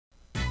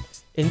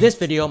In this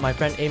video, my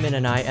friend Ayman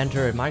and I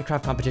enter a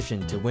Minecraft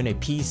competition to win a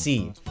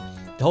PC.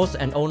 The host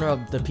and owner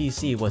of the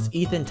PC was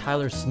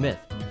EthanTylerSmith.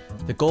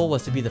 The goal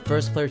was to be the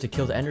first player to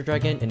kill the Ender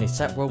Dragon in a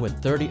set world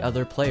with 30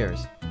 other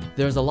players.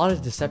 There was a lot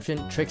of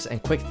deception, tricks,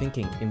 and quick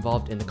thinking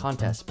involved in the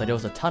contest, but it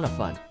was a ton of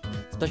fun.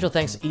 Special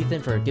thanks to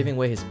Ethan for giving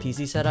away his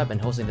PC setup and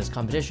hosting this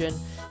competition.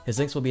 His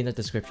links will be in the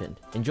description.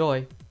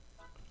 Enjoy!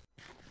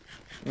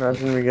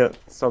 Imagine we get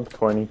sub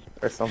 20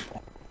 or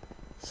something.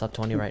 Sub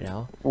 20 right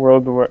now?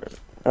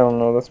 I don't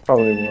know, that's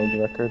probably world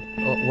record.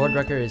 Oh, world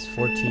record is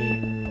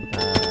 14...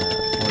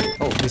 40.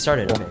 Oh, we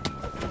started, okay.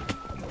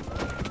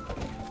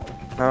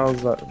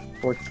 How's that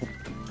 14?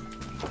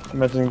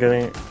 Imagine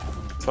getting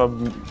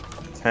sub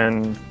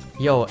 10.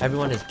 Yo,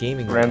 everyone is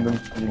gaming random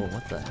right now. Oh,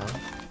 what the hell?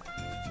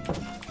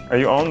 Are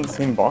you all in the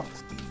same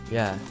box?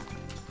 Yeah.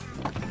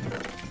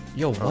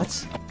 Yo,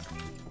 what?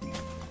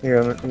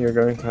 You're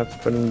going to have to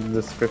put in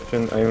the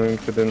description, Ayman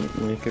couldn't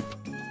make it.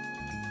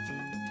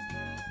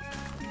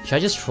 Should I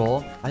just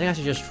troll? I think I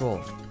should just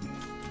troll.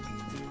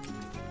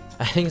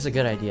 I think it's a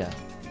good idea.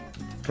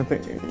 I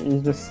think you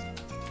just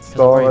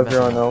stall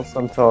everyone else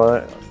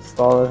until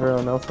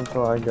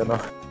I get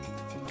off.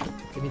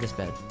 Give me this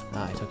bed.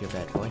 Ah, I took your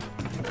bed, boy.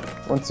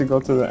 Once you go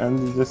to the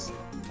end, you just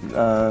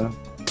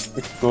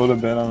explode a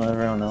bed on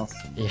everyone else.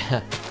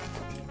 Yeah.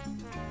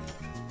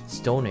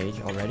 Stone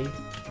Age already?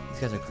 These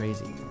guys are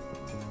crazy.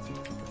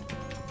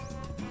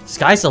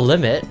 Sky's the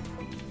limit?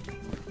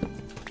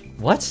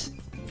 What?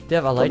 They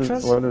have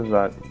elytras? What is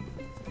that?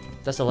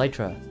 That's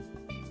elytra.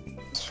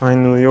 It's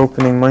finally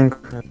opening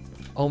Minecraft.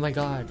 Oh my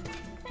god.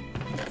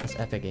 That's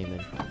epic,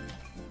 Ayman.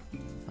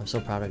 I'm so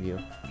proud of you.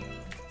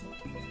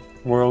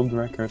 World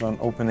record on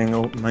opening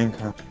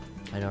Minecraft.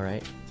 I know,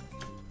 right?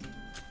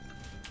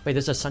 Wait,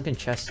 there's a sunken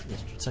chest,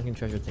 sunken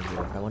treasure thing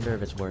here. I wonder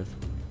if it's worth.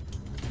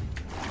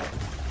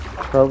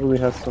 Probably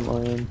has some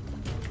iron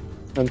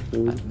and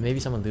food. Maybe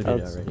someone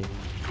looted it already.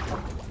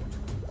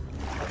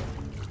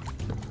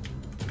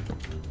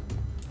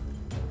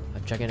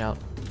 I'm checking out.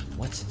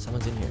 What?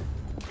 Someone's in here.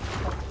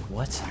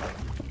 What?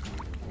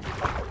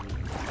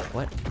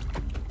 What?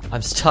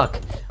 I'm stuck.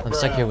 I'm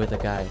stuck here with a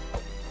guy.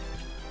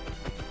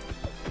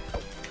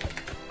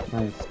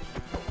 Nice.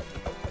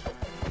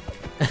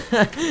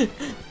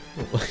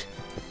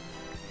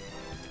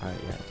 Alright,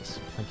 yeah, just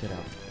punch it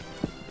out.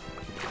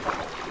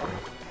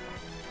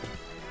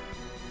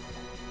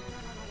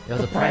 It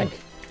was a prank!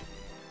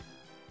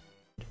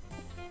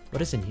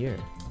 What is in here?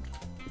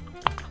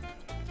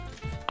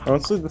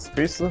 Honestly, the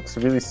space looks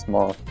really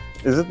small.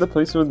 Is it the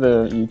place with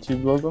the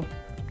YouTube logo?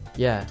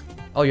 Yeah.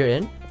 Oh, you're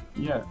in?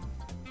 Yeah.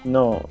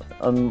 No,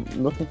 I'm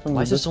looking from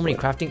Why is there so many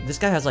crafting? This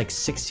guy has like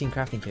 16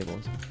 crafting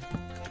tables.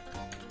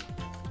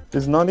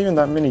 There's not even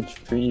that many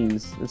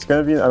trees. It's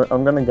gonna be.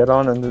 I'm gonna get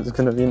on and there's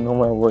gonna be no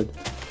more wood.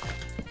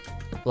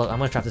 Look, I'm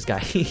gonna trap this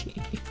guy.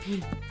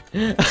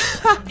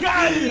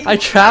 I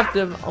trapped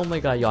him! Oh my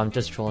god, yo, I'm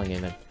just trolling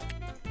him, man.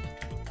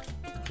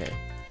 Okay,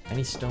 I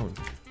need stone.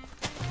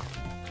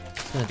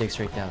 Just gonna dig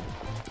straight down.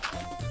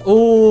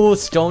 Oh,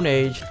 Stone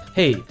Age.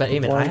 Hey, but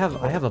Ayman, I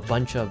have a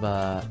bunch of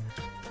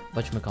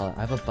whatchamacallit.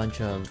 I have a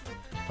bunch of.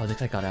 Oh, this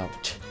guy got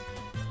out.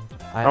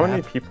 How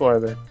many people are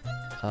there?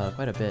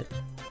 Quite a bit.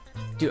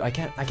 Dude, I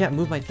can't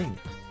move my thing.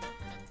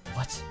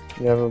 What?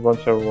 You have a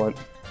bunch of what?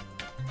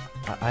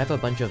 I have a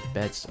bunch of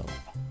beds though.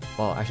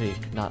 Well, actually,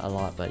 not a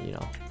lot, but you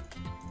know.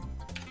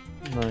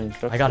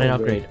 Nice. I got an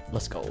upgrade.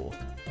 Let's go.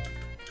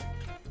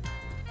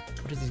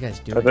 What are these guys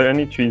doing? Are there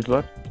any trees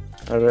left?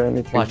 Are there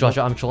any trees Watch,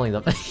 I'm trolling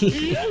them.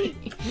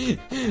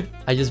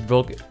 I just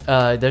broke.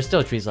 There's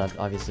still trees left,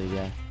 obviously.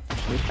 Yeah.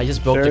 I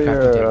just broke the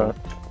crafting table.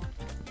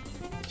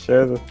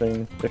 Share the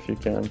thing if you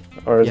can,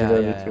 or is it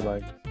gonna be too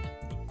light?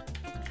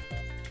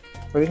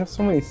 But they have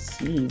so many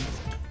seeds.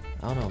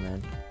 I don't know,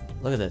 man.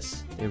 Look at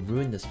this. They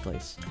ruined this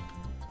place.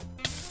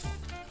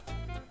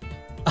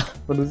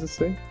 What does it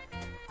say?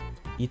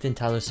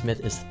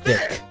 EthanTylerSmith is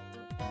thick.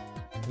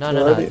 No.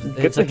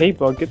 Get the hay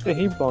block. Get the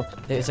hay block.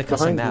 It's a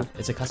custom map.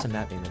 It's a custom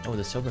map, Ayman. Oh,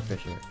 the silverfish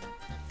here.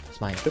 It's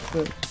mine.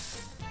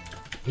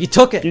 He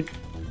took it.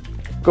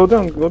 Go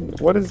down. Go.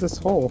 What is this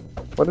hole?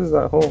 What is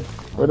that hole?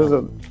 What is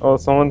it? Oh,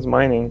 someone's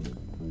mining.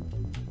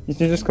 You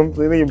can just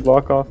completely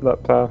block off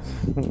that path.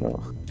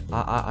 No.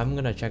 I'm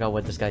gonna check out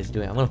what this guy's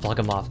doing. I'm gonna block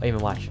him off.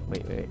 Ayman, watch.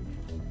 Wait.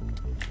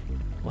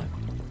 What?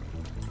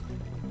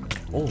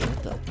 Oh,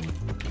 what the?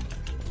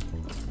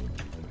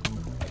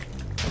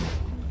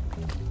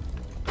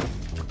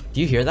 Do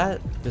you hear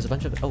that? There's a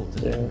bunch of. Oh,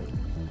 yeah.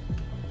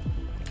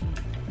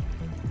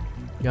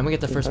 Yeah, I'm gonna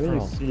get the first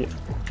pearl.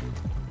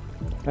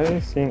 How are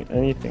you seeing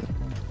anything?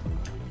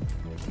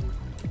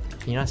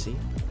 Can you not see?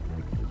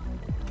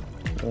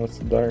 Oh, it's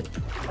dark.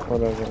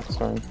 Whatever, it's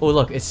fine. Oh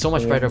look, it's so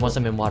much brighter once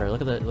I'm in water.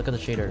 Look at the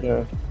shader.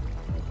 Yeah.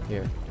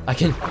 Here, I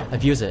can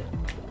abuse it.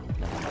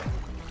 No.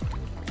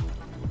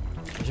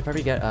 I should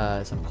probably get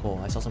some coal.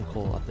 I saw some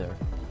coal up there.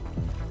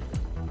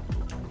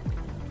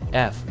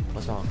 F,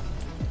 what's wrong?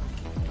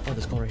 Oh,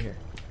 there's coal right here.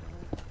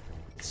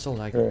 It's so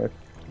laggy. Okay,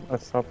 I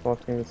stopped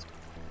blocking this.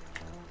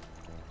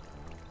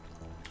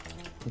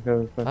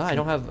 Because I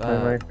don't have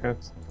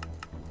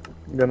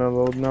gonna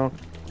load now.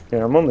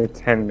 Yeah, I'm only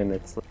 10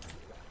 minutes late.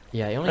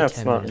 Yeah, you're only That's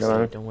 10 not minutes gonna-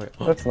 late, don't worry.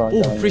 That's not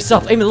Oh, gonna free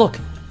stuff! Ayman, look!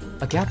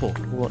 A gapple!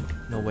 What?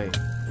 No way.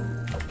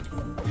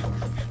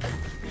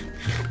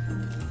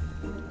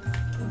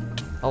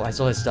 Oh, I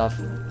stole his stuff.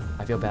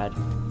 I feel bad.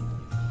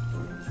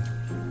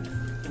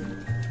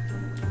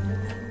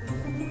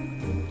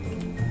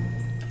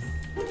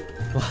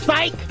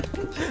 Spike!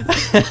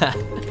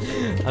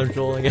 I'm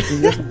trolling it.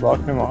 You just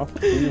blocked him off.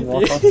 You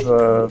block off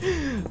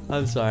the...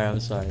 I'm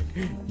sorry.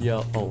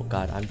 Yo, oh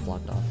god, I'm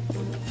blocked off. I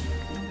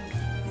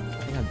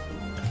think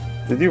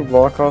I'm... Did you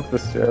block off the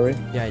stairway?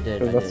 Yeah, I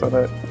did. 'Cause that's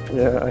what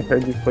yeah, I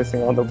heard you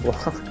placing all the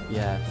blocks.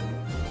 Yeah.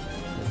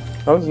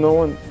 How's no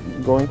one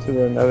going to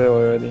the nether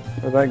already?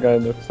 Or that guy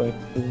looks like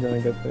he's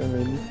gonna get there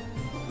maybe.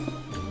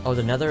 Oh,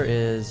 the nether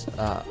is,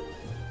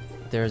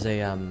 there's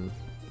a,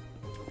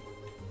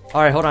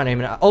 Alright, hold on,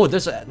 Ayman. Oh,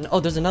 there's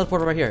another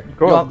portal right here.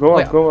 Go up, go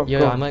up. Yeah,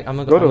 go. I'm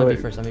gonna Go to be it.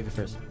 first. I'm gonna be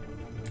first.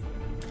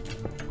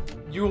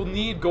 You'll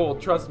need gold,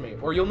 trust me.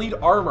 Or you'll need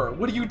armor.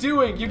 What are you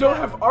doing? You don't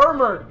have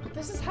armor!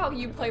 This is how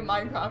you play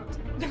Minecraft.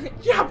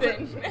 Yeah, but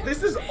Ethan.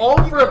 this is all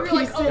for a You're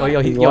like, PC. oh, Yo,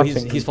 He's he's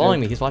watching following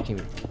you. me. He's watching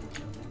me.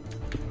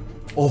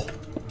 Oh,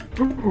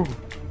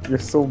 You're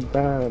so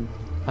bad.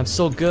 I'm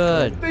so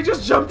good. They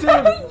just jumped in!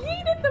 They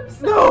yeeted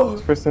themselves. No!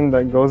 This person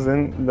that goes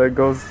in, that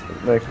goes,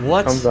 like,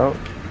 What? comes out.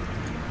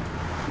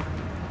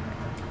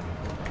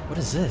 What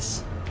is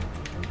this?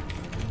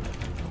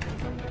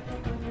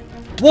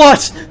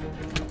 What?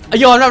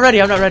 Yo, I'm not ready.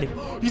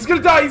 He's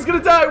gonna die! He's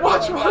gonna die!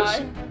 Watch, Oh, watch!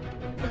 my.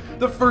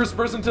 The first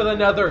person to the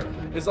nether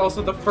is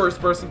also the first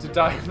person to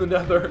die in the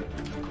nether.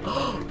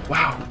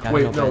 Wow. Yeah,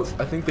 Wait, no no, bets.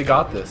 I think they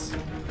got this.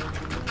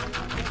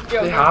 Yo,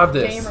 They the have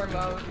this. Gamer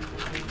mode.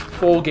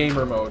 Full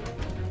gamer mode.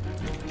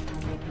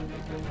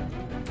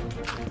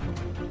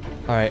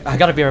 Alright, I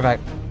gotta be right back.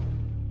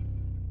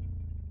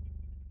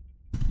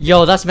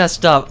 Yo, that's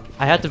messed up.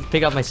 I had to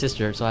pick up my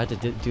sister, so I had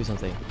to do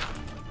something.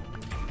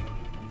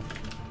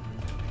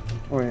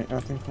 Wait, I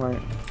think my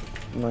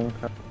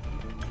Minecraft.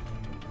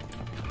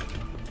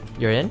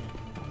 You're in?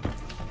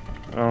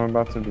 I'm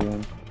about to be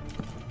in.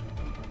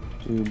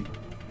 Dude.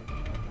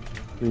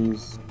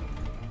 Please.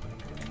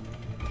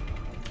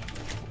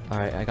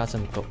 Alright, I got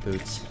some goat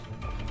boots.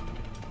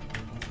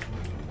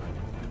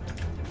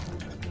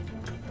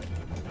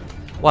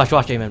 Watch,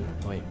 Ayman.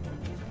 Wait.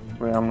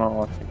 Wait, I'm not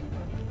watching.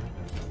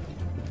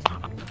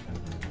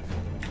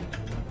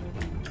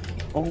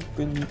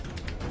 Open. Do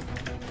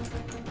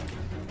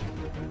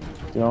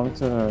you want me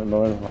to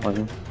lower the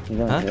volume? You're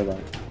gonna Huh? hear that.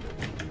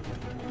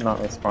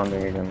 Not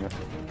responding again.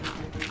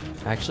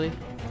 Actually?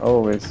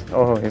 Always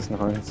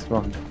not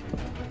respond.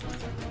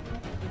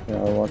 Yeah,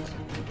 I'll watch.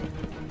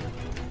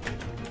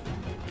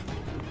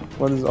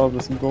 What is all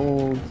this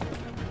gold?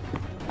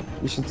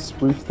 You should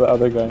spoof the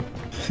other guy.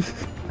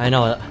 I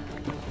know.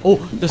 Oh,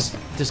 there's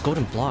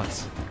golden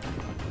blocks.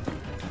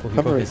 Oh, he broke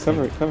Cover it, his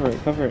thing.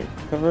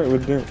 cover it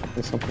with dirt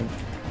or something.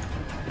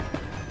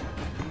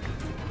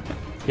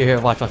 Here,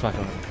 watch. Watch,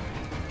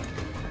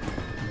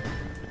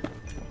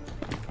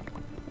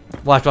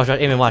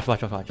 Ayman, watch.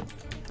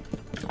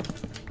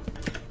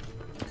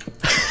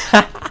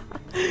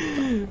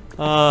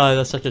 Ah,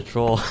 that's such a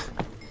troll.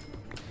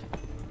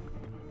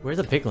 Where's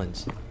the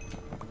piglins?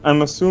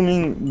 I'm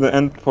assuming the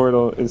end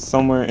portal is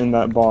somewhere in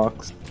that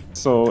box,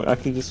 so I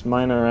could just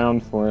mine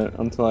around for it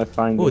until I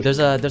find Ooh, it. there's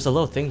a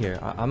little thing here.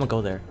 I'm gonna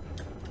go there.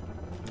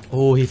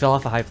 Oh, he fell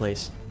off a high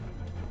place.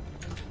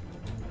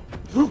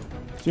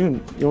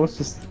 June, you almost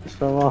just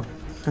fell off.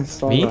 I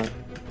saw Me? that.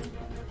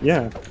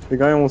 Yeah, the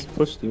guy almost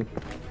pushed you.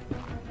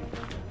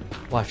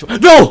 Watch.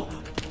 No!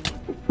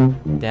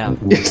 Damn.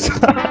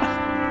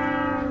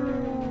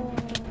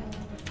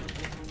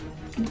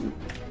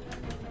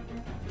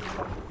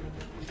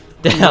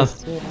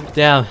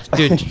 Damn,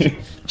 dude,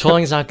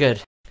 trolling's not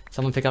good.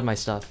 Someone pick up my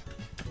stuff.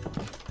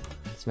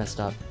 It's messed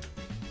up.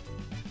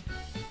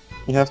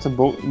 You have to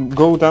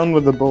go down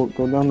with the boat.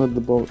 Go down with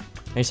the boat.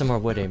 I need some more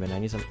wood, Ayman. I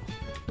need some.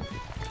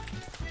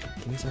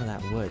 Give me some of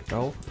that wood,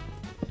 bro.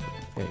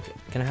 Here,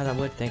 can I have that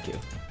wood? Thank you.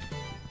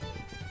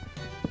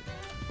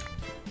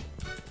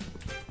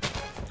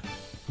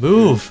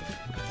 Move!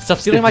 Stop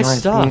stealing my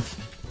stuff!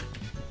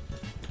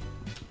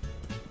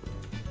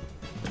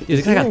 Dude,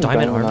 this guy got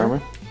diamond armor?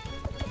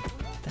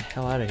 Get the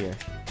hell out of here.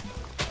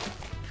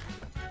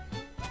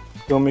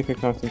 Don't make a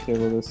crafting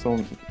table. There's so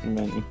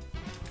many.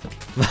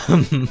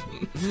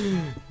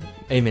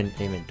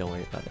 Ayman, don't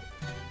worry about it.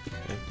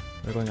 Okay,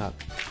 we're going up.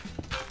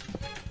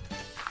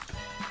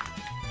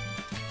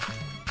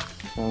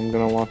 I'm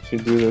gonna watch you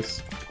do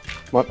this.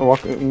 Walk,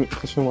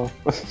 push him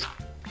off.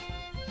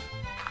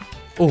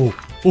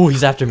 Oh,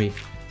 he's after me.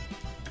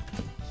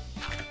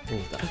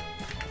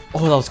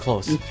 Oh, that was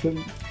close. You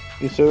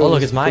should Oh,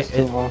 look, it's my.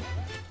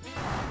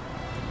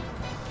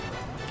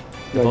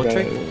 Boat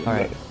trick?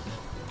 Alright.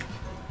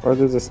 Or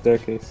there's a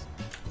staircase.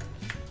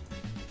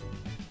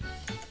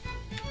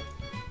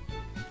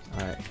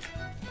 Alright.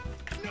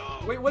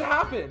 Wait, what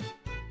happened?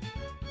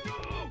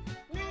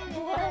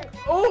 What?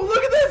 Oh,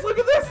 look at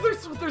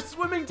this! They're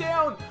swimming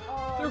down!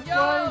 Oh, They're yo.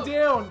 flying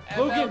down!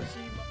 Logan! MLG.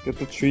 Get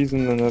the trees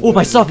in the nether. Oh,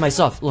 my stuff, my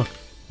stuff. Look.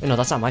 Wait, no,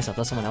 that's not my stuff.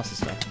 That's someone else's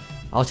stuff.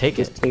 I'll take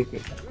Just it. take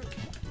it.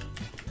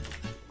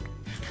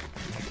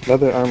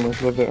 Leather armor,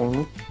 leather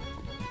armor.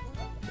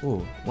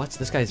 Ooh, what?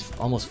 This guy's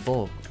almost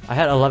full. I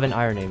had 11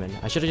 iron, Ayman.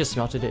 I should have just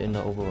smelted it in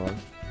the overworld.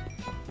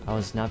 I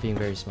was not being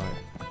very smart.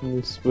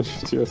 You split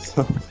it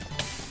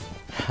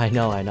yourself. I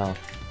know, I know.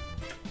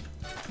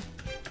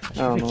 I should I don't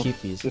probably know.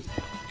 keep these. Just...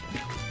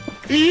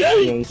 Yeah,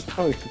 you should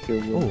probably keep your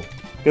wood. Ooh,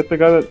 Get the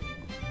guy that...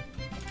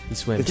 he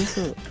swims. Is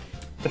this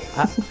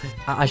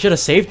I should have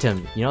saved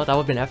him. You know, that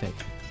would have been epic.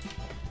 That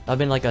would have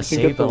been like a You can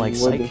save, get but the like wood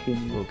psych. if you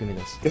need. Oh, give me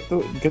this.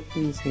 Get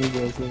these things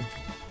guys in.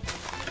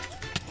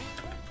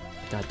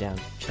 God damn,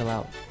 chill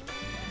out.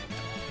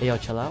 Hey, yo,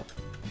 chill out.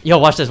 Yo,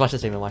 watch this,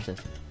 Ayman, watch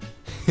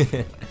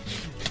this.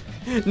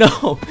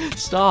 No,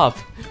 stop.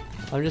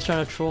 I'm just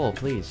trying to troll,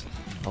 please.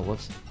 Oh,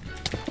 whoops.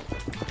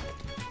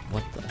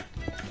 What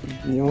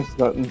the? You almost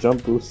got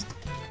jump boost.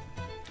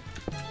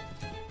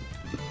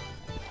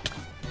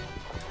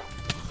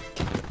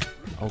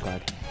 Oh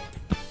god.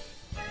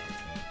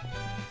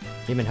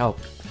 Ayman, help.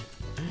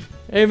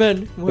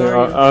 Ayman, where Here,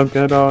 are you? I'll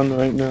get on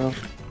right now.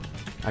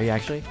 Are you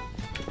actually?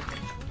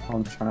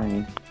 I'm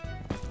trying.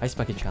 Ice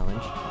bucket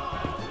challenge.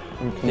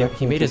 I'm There, he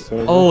connecting made to his.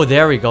 server. Oh,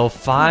 there we go. I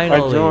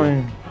Finally.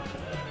 joined.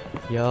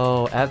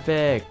 Yo,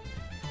 epic.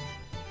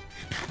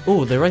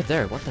 Oh, they're right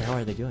there. What the hell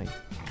are they doing?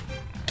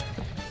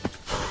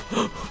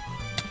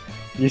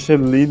 You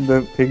should lead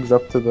the pigs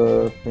up to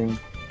the thing.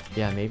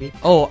 Yeah, maybe.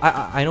 Oh,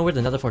 I know where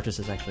the Nether Fortress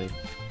is actually.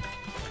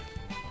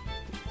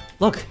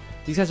 Look,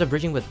 these guys are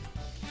bridging with.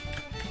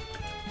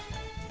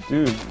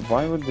 Dude,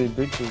 why would they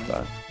bridge with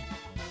that?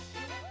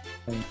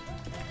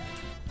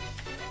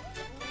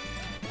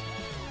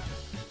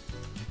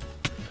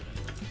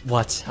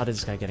 What? How did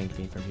this guy get in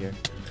green from here?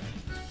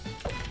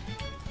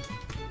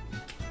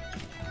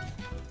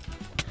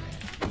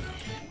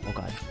 Oh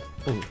god.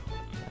 Ooh,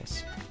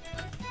 nice.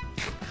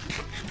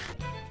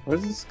 What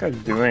is this guy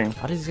doing?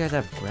 How do these guys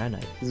have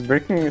granite? He's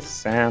breaking his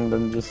sand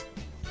and just...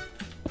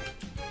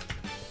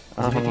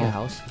 Is he making a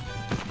house?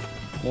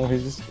 No, he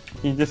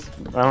just,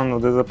 I don't know,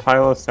 there's a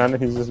pile of sand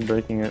and he's just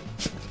breaking it.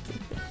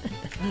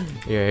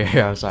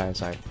 Yeah, I'm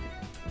sorry.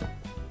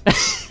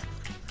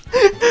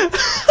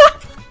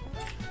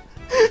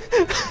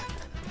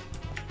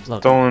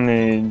 Look. Stone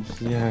Age,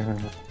 yeah.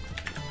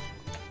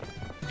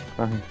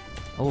 Fine.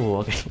 Oh,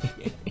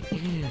 okay.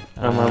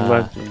 I'm a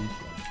legend.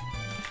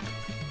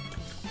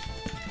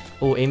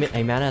 Oh,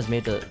 Aymanah has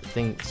made the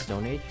thing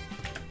Stone Age?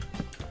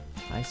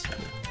 I see.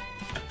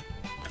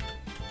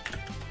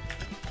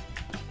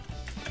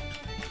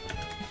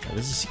 Oh,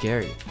 this is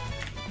scary.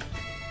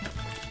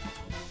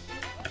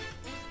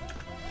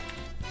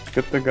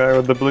 Get the guy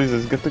with the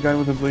blazes, get the guy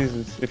with the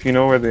blazes, if you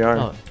know where they are.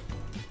 Oh.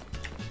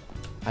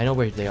 I know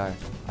where they are.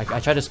 I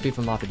tried to sweep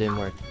him off, it didn't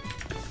work.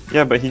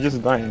 Yeah, but he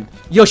just died.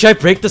 Yo, should I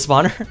break the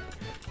spawner?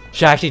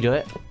 Should I actually do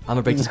it? I'm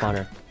gonna break the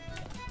spawner.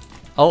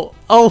 Oh,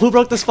 who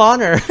broke the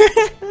spawner?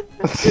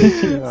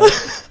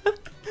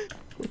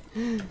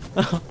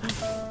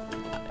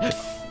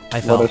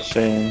 I fell. What a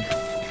shame.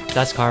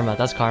 That's karma,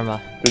 that's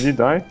karma. Did you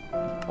die?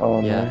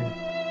 Oh Yeah.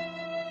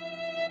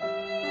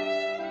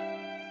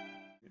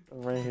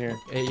 no. Right here.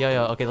 Hey,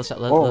 yo, okay, let's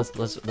come on,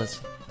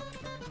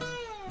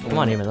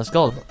 Ayman, let's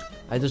go.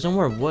 There's no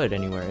more wood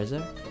anywhere, is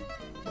there?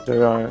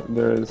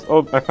 There is.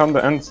 Oh, I found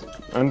the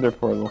ender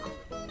portal.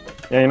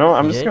 Yeah, you know,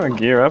 I'm just did? gonna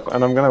gear up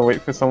and I'm gonna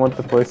wait for someone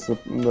to place the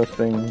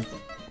thing.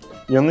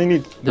 You only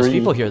need 3. There's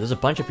people here, there's a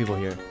bunch of people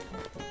here.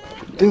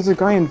 There's a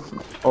guy in.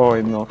 Oh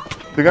wait, no.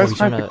 The guy's he's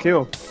trying trying to to-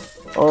 kill.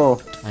 Oh,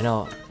 I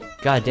know.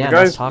 God the damn,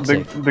 guy's that's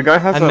toxic. the guy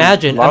has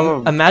Imagine, a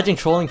lava. imagine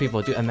trolling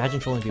people, dude. Imagine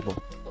trolling people.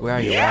 Where are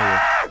you? Where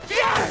are you?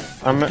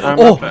 I'm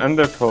Oh! at the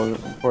ender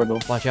portal.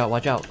 Watch out!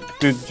 Watch out!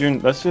 Dude, June,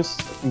 let's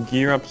just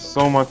gear up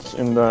so much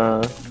in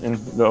the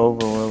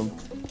overworld.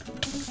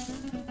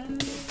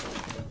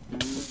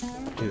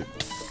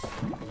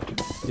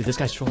 Dude, this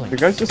guy's trolling. The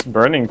guy's just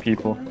burning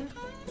people.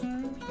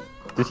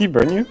 Did he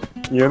burn you?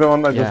 You're the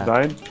one that Yeah. just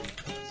died?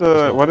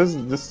 So, what is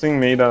this thing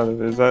made out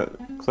of? Is that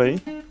clay?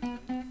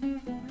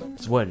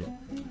 It's wood.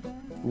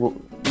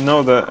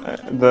 No,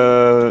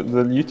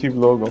 the YouTube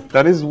logo.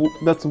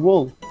 That's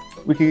wool.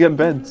 We could get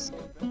beds.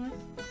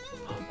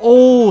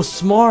 Oh,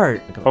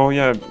 smart! Oh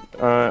yeah.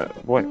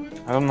 What?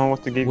 I don't know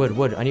what to give.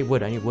 Wood. I need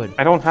wood. I need wood.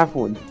 I don't have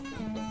wood.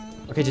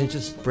 Okay, then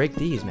just break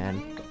these,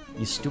 man.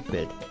 You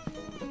stupid.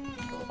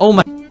 Oh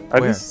my. Are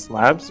Where? these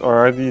slabs or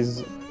are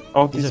these?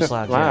 Oh, These are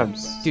slabs.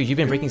 Yeah. Dude, you've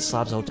been breaking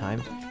slabs the whole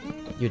time.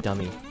 You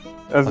dummy.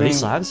 As Are these in-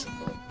 slabs?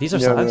 These are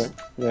yeah, slabs?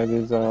 Yeah,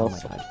 these are Oh my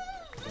also. god.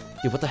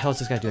 Dude, what the hell is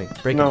this guy doing?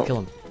 Break No. him, kill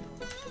him.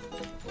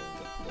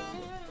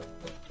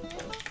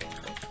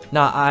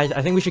 Nah, I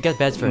think we should get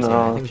beds first. No.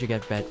 Yeah, I think we should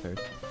get bed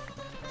first.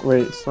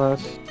 Wait,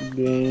 /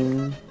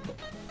 game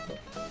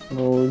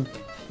mode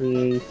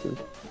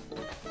creative.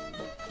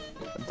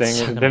 Dang It's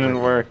it, not it gonna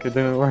didn't work. It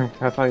didn't work.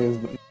 I thought he was.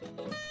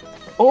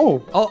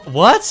 Oh! Oh,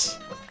 what?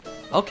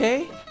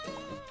 Okay.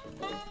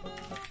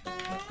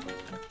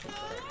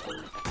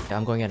 Yeah,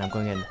 I'm going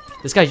in.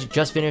 This guy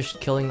just finished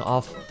killing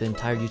off the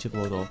entire YouTube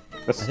logo.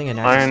 That's I think an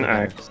Iron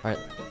axe. Axe. Alright,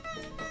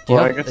 Do you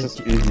Well, I have- guess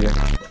it's easier.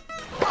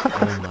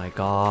 Oh my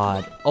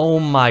god. Oh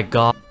my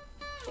god.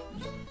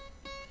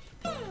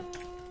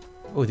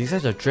 Oh, these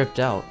guys are dripped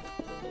out.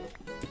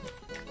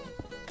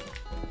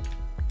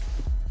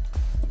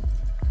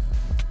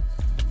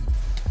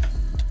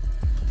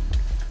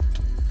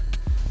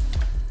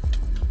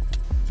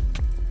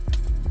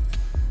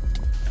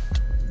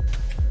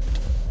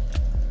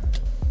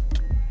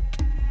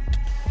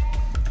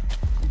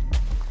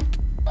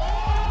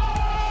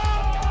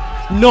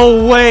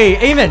 No way!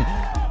 Ayman!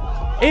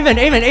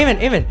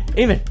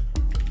 Ayman!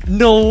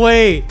 No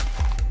way!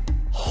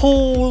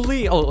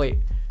 Holy! Oh wait.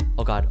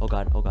 Oh god.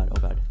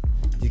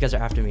 These guys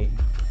are after me.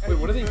 Wait,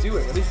 what are they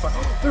doing? Are they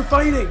They're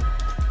fighting!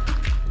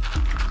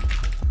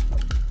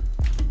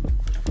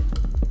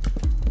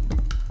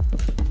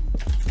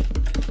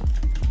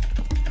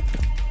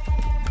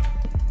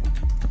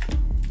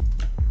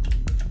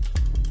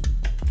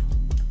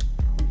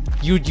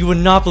 You would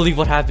not believe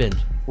what happened.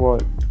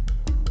 What?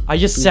 I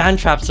just sand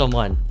trapped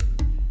someone.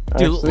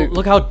 Dude, Actually,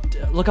 look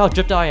how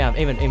dripped out I am.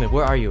 Ayman,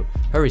 where are you?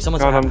 Hurry,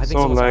 someone's God, I I'm think so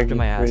someone's laggy. after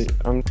my ass.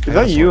 Wait, is I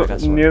that you got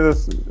sword. near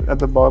this at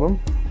the bottom?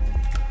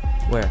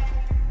 Where?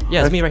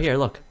 Yeah, it's me right here,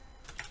 look.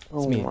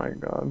 Oh me. my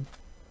god.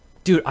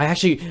 Dude,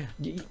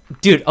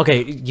 dude,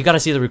 okay, you gotta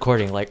see the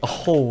recording. Like,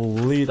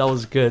 holy, that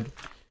was good.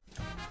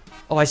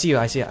 Oh, I see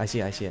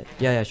it.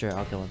 Yeah, sure,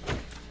 I'll kill him.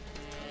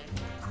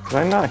 Did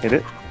I not hit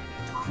it?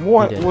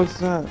 What did. was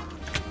that?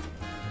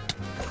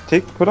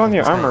 Put on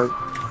your armor.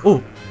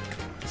 Ooh,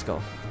 let's go.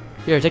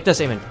 Here, take this,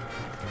 Ayman.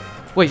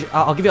 Wait,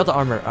 I'll give you all the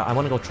armor. I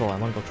wanna go troll.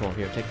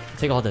 Here,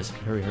 take all this.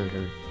 Hurry.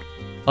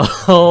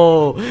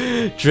 Oh,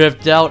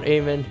 dripped out,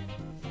 Ayman.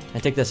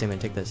 And take this, Ayman.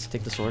 Take this.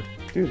 Take the sword.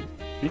 Dude,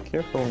 be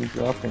careful when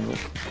dropping it.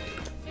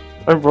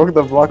 I broke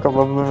the block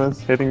above them and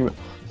it's hitting the...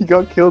 He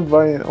got killed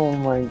by it. Oh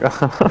my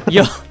god.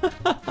 Yo,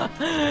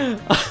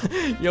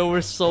 yo,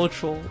 we're so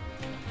trolled.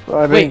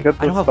 I didn't Wait, get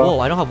I don't have stuff. wool.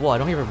 I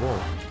don't hear wool.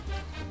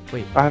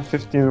 Wait, I have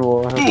 15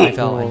 wool. I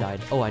fell and died.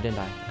 Oh, I didn't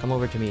die. Come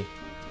over to me.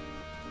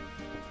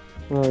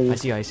 Where are you?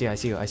 I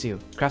see you.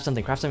 Craft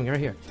something right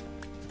here.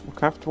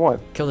 Craft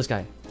what? Kill this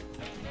guy.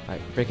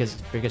 Alright, break his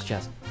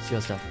chest. Steal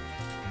his stuff.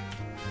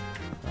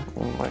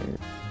 Oh my...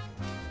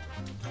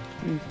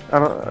 I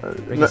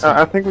Break don't... his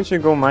I think we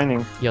should go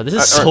mining. Yo, this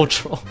is so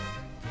troll.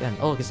 Yeah,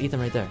 oh, look, it's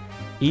Ethan right there.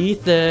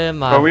 Ethan,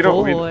 my But we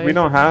don't. boy. We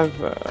don't have.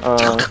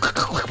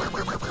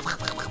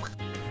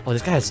 Oh,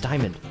 this guy has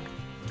diamond.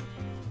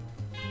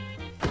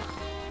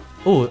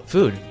 Ooh,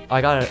 food.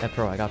 I got a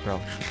pearl.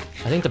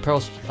 I think the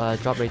pearl's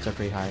drop rates are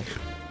pretty high.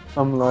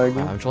 I'm lagging.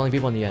 I'm trolling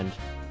people in the end.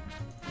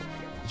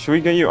 Should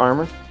we get you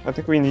armor? I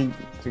think we need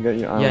to get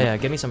you armor. Yeah,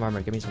 give me some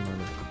armor.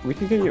 We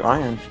can get you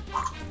iron.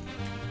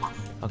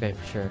 Okay,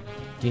 sure.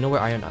 Do you know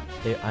where iron?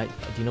 Do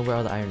you know where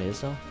all the iron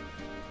is though?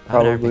 I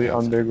have an iron Probably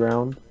pickaxe.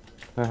 underground.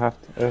 I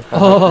have to.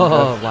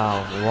 Oh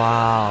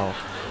wow.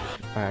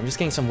 Alright, I'm just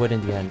getting some wood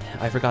in the end.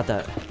 I forgot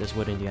that there's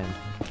wood in the end.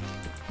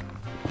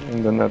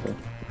 In the nether.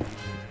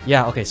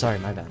 Yeah, okay, sorry,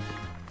 my bad.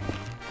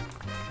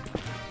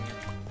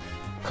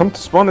 Come to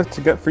spawn it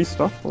to get free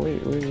stuff.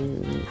 Wait.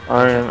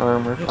 Iron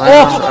armor.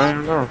 Oh!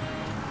 Iron armor.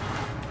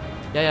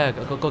 Yeah,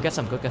 go get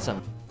some,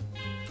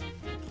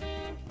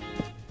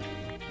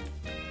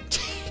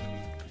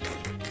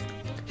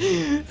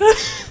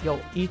 Yo,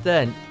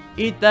 Ethan,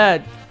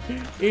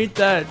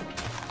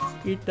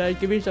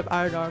 give me some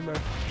iron armor.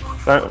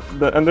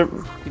 The ender.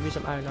 Give me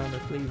some iron armor,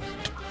 please.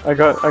 I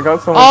got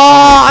someone.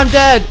 Oh, I'm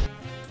dead!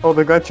 Oh,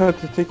 the guy tried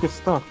to take your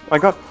stuff. I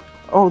got.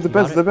 Oh, the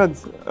got beds. The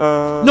beds.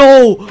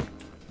 No!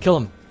 Kill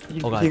him.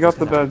 Oh god. He got he's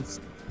the gonna- beds.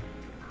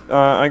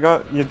 I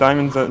got your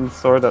diamonds and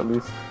sword at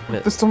least.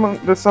 Wait,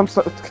 There's some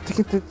stuff.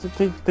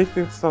 Take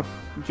this stuff.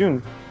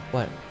 June.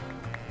 what?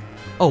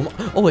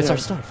 Oh, it's Yeah. our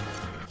stuff.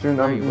 June,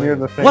 Where are I'm you? near Where?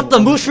 the thing. What, the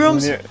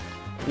mushrooms?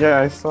 Yeah,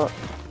 I saw.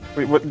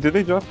 Wait, what? Did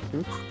they drop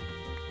food?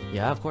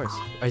 Yeah, of course.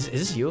 Is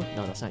this you?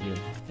 No, that's not you.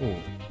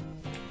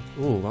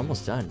 Ooh, we're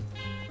almost done.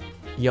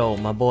 Yo,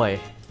 my boy,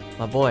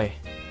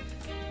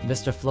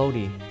 Mr.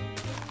 Floaty.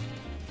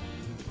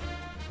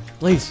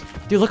 Blaze,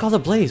 dude, look all the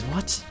blaze.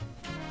 What?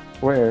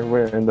 Where?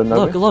 In the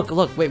nether?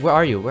 Look. Wait, where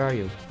are you?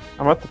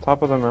 I'm at the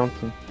top of the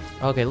mountain.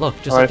 Okay, look,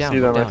 just Oh, look I down. see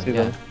Look them, I down. see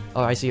Yeah. them.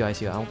 Oh, I see you.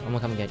 I'm gonna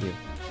come and get you.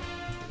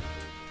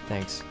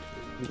 Thanks.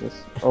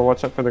 Yes. Oh,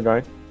 watch out for the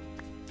guy.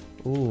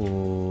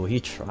 Ooh, he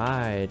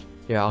tried.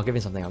 Here, I'll give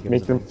him something.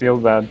 Make them feel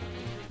bad.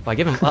 Oh, I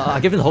give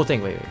him the whole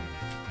thing. Wait.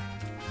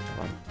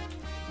 Hold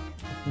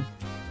on.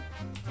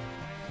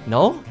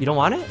 No? You don't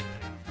want it?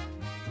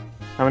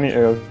 How many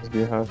arrows do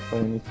you have by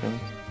any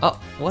chance? Oh,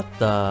 what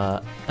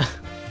the?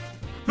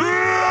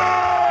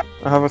 I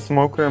have a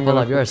smoker. Hold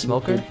up, you're a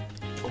smoker?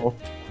 Oh.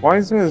 Why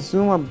is there a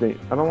zoom update?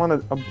 I don't want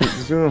to update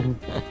zoom.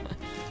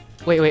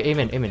 Wait,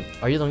 Ayman.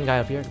 Are you the only guy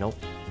up here? Nope.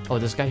 Oh,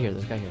 this guy here.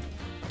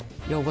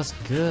 Yo, what's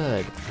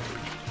good?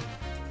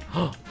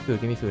 Food,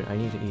 give me food. I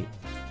need to eat.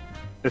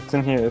 It's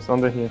in here. It's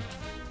under here.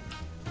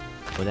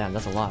 Oh, damn,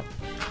 that's a lot.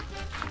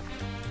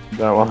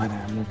 That one.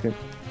 Okay.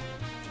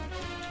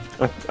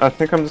 I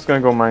think I'm just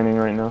gonna go mining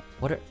right now.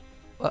 What?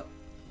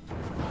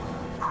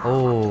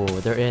 Oh,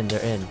 they're in.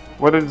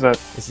 What is that?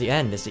 It's the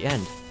end.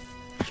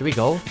 Should we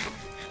go?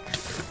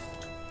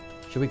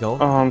 Should we go?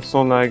 Oh, I'm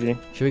so laggy.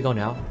 Should we go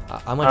now?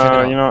 I'm gonna check it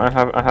out. You know,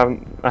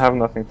 I have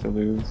nothing to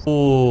lose.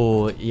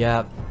 Ooh,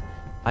 yeah.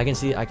 I can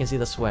see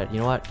the sweat. You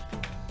know what?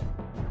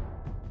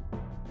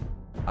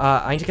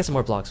 I need to get some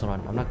more blocks. Hold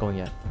on. I'm not going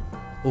yet.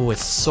 Ooh,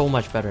 it's so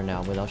much better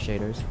now without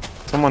shaders.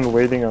 Someone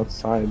waiting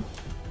outside.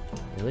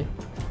 Really?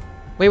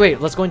 Wait.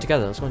 Let's go in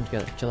together. Let's go in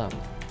together. Chill out.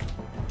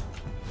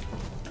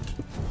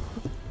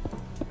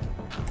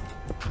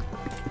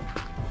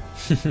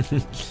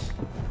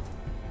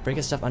 Break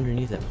his stuff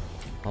underneath him.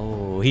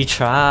 Oh, he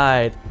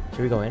tried.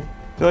 Should we go in?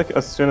 I feel like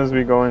as soon as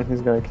we go in,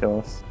 he's gonna kill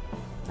us.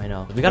 I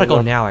know. We gotta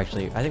go now,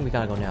 actually. I think we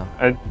gotta go now.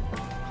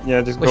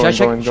 Yeah, just Wait, go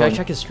should in, I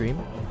check his stream?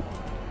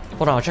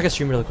 Hold on, I'll check his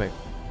stream really quick.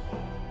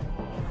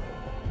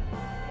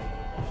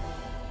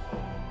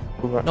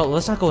 No,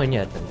 let's not go in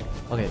yet. Then.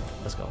 Okay,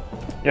 let's go.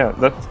 Yeah,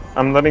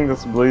 I'm letting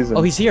this blaze in.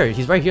 Oh, he's here.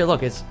 He's right here.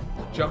 Look, it's...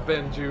 Jump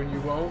in, June.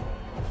 You won't.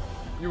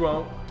 You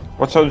won't.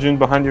 Watch out, June,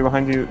 behind you,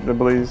 the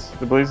blaze.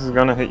 The blaze is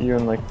gonna hit you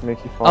and like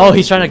make you fall. Oh,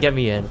 he's trying to get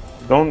me in.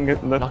 Don't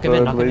let knock him in,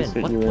 the knock him blaze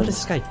in. hit you What in. is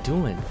this guy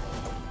doing?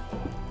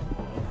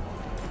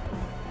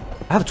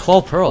 I have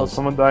 12 Oh, pearls.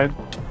 someone died.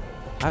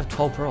 I have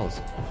 12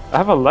 pearls. I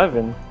have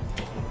 11.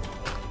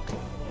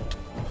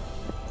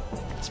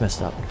 It's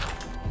messed up.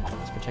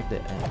 Let's protect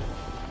it. And...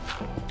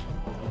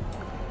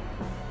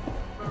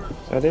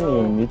 I didn't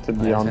even need to be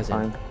Alright, on this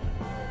guy's in. time.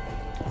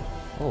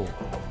 Oh.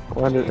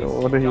 What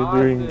are you Got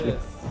doing?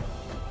 this.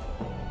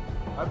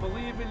 I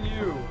believe in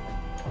you.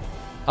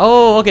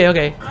 Oh,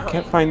 okay. I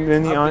can't find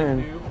any I've been iron.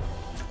 new.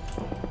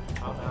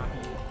 I'm out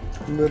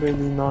here. Literally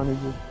not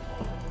even.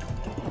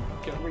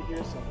 Get over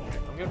here somewhere.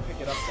 I'm gonna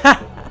pick it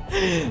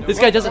up. This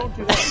guy doesn't... Don't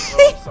do that,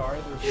 bro. I'm sorry.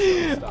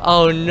 There's no stuff.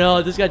 Oh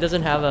no, this guy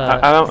doesn't have a...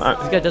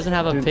 This guy doesn't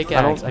have a Dude,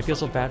 pickaxe. I feel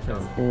so bad for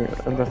him.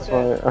 Yeah, and that's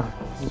why.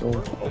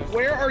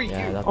 Where are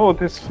Yeah, you? that... Oh,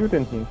 there's food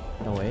in here.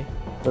 No way.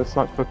 But it's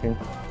not cooking.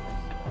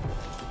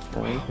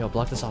 Alright. Yo,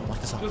 block this off, block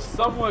this off. Just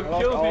someone Oh,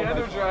 kill the oh my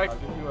ender God. dragon.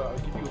 I'll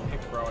give you a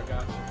pick, bro. I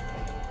got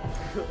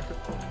you.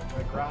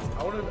 My grass.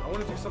 I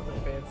wanna do something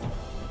fancy.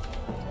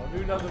 I'll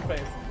do nothing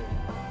fancy.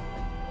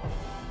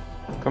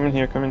 Come in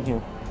here, come in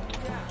here.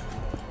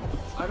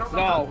 I don't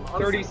No, know.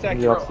 30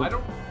 seconds. Yeah. Bro, I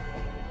don't.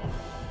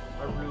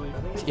 I really.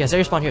 Yeah, say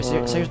your spawn here, say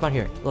your spawn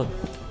here. Look.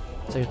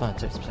 Say your spawn,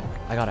 say.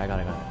 I got it.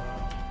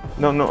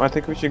 No, I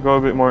think we should go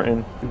a bit more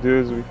in. To do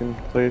is we can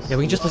place. Yeah,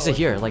 we can just place it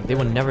here, like they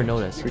would never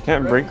notice. We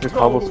can't break the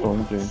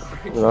cobblestone, dude,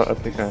 without a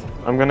pickaxe.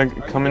 I'm gonna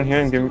come in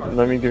here and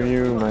let me give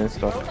you my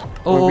stuff.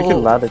 Oh, Or we oh, can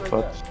oh. ladder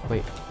clutch.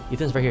 Wait,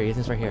 Ethan's right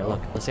here,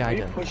 Look, let's say Are hi to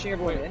you him. pushing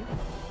everyone in?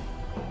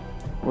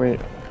 Wait,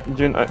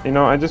 Jun,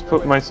 I just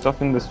put my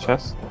stuff in this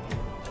chest.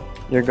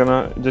 You're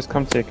gonna just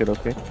come take it,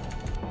 okay?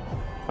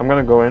 I'm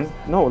gonna go in.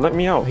 No, let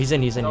me out. He's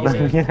in.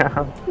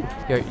 Yeah.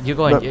 Here, you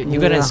go in. You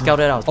go in and scout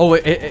it out. Oh,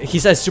 wait, he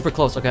says super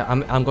close. Okay,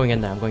 I'm going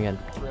in there. I'm going in.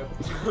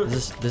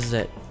 This is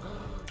it.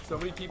 So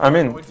many people I'm are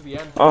in. going to the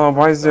end. Oh,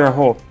 why is there a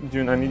hole?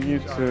 Jun, I need you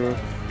to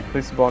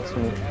place a box for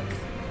me.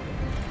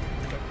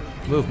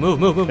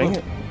 Move. Dang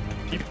it.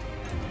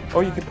 Oh,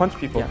 you can punch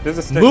people. Yeah. There's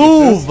a staircase.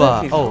 Move! There's a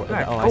staircase. Oh, Go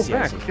back. oh, I Go see, I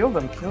back. see. Kill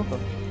them.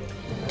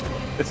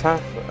 It's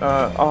half.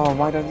 Oh,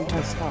 why doesn't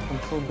that stop? I'm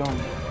so dumb.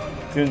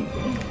 Jun,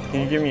 can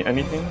you give me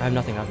anything? I have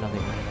nothing.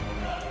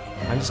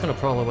 I'm just gonna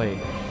pearl away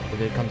if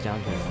it comes down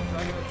to it.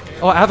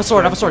 Oh, I have a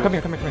sword. Come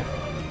here. Do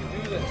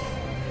this.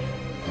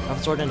 I have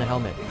a sword and a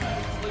helmet.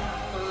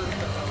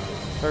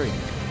 Hurry.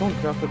 Don't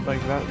drop it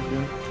like that,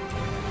 Jun.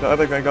 The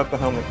other guy got the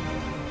helmet.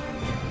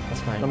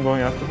 That's fine. I'm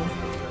going after him.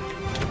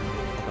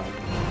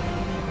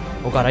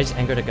 Oh god, I just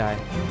angered a guy.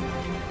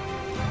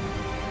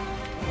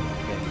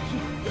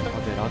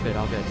 Okay. All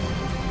good.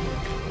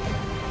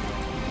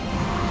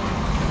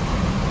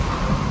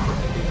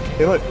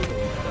 Kill it.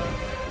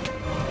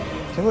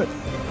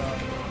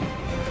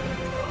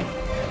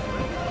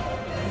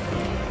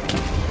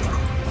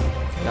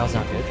 That was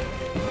not good.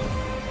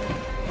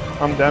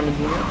 I'm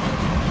damaging it.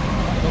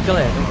 Don't kill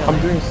it. I'm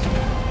doing.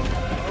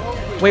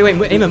 Wait,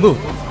 Ayman, move.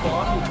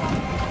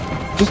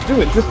 Just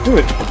do it.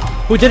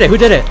 Who did it?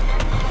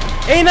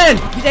 Ayman,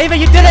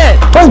 you did it!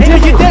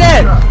 Ayman, you did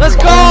it! Let's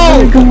go!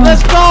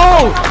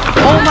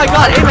 Oh my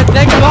god, Ayman,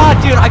 thank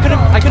god, dude! I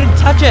couldn't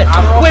touch it.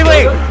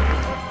 Wait.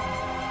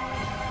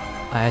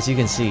 As you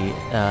can see,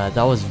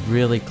 that was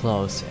really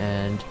close,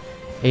 and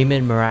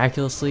Ayman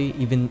miraculously,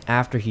 even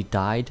after he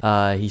died,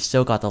 he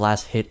still got the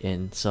last hit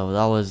in. So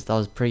that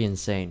was pretty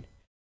insane.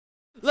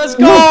 Let's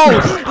go!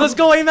 Let's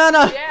go,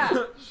 Aymanah!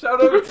 Yeah.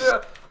 Shout out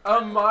to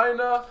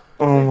Aymanah.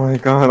 Oh my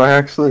god, I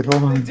actually They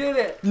won. did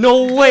it.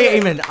 No way,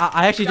 Ayman!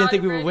 I actually didn't Got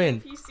think we a would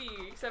brand win. new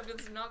PC, except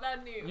it's not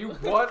that new. You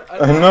won.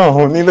 I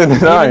know, neither did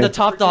Ayman I. the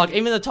top dog.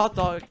 Ayman the top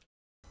dog.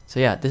 So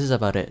yeah, this is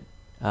about it.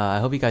 I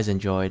hope you guys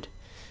enjoyed.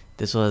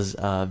 This was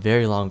a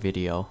very long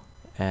video,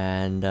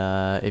 and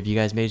if you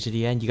guys made it to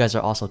the end, you guys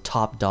are also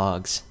top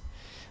dogs.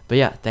 But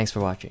yeah, thanks for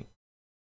watching.